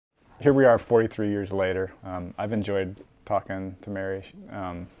here we are 43 years later. I've enjoyed talking to Mary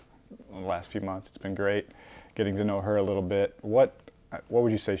the last few months. It's been great getting to know her a little bit. What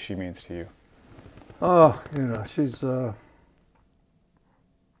would you say she means to you? Oh, she's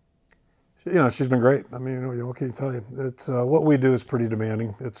she's been great. I mean, what can you tell you? It's what we do is pretty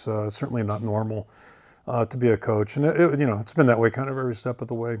demanding. It's certainly not normal to be a coach, and it's been that way kind of every step of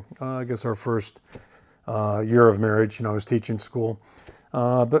the way. I guess our first year of marriage, I was teaching school,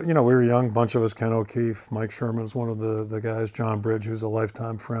 but we were young. A bunch of us. Ken O'Keefe, Mike Sherman is one of the guys. John Bridge, who's a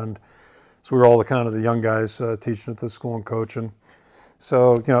lifetime friend. So we were all the young guys teaching at the school and coaching.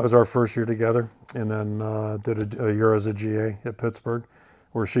 So it was our first year together, and then did a year as a GA at Pittsburgh,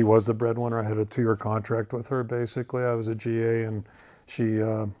 where she was the breadwinner. I had a 2-year contract with her. Basically, I was a GA, and she,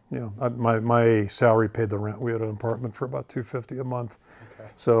 my salary paid the rent. We had an apartment for about $250 a month,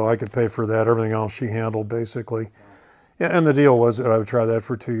 so I could pay for that. Everything else she handled basically. Yeah, and the deal was that I would try that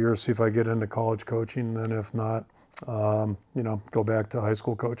for 2 years, see if I get into college coaching. Then if not, go back to high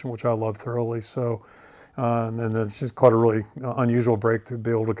school coaching, which I love thoroughly. So, and then she's caught a really unusual break to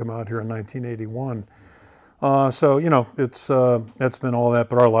be able to come out here in 1981. So it's been all that,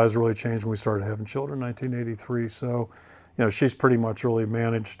 but our lives really changed when we started having children in 1983. So, she's pretty much really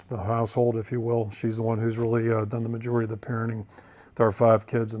managed the household, if you will. She's the one who's really done the majority of the parenting with our 5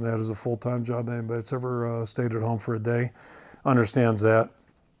 kids, and that is a full-time job. Anybody that's ever stayed at home for a day understands that.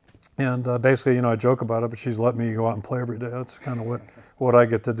 And basically, I joke about it, but she's let me go out and play every day. That's kind of what I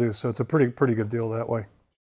get to do. So it's a pretty good deal that way.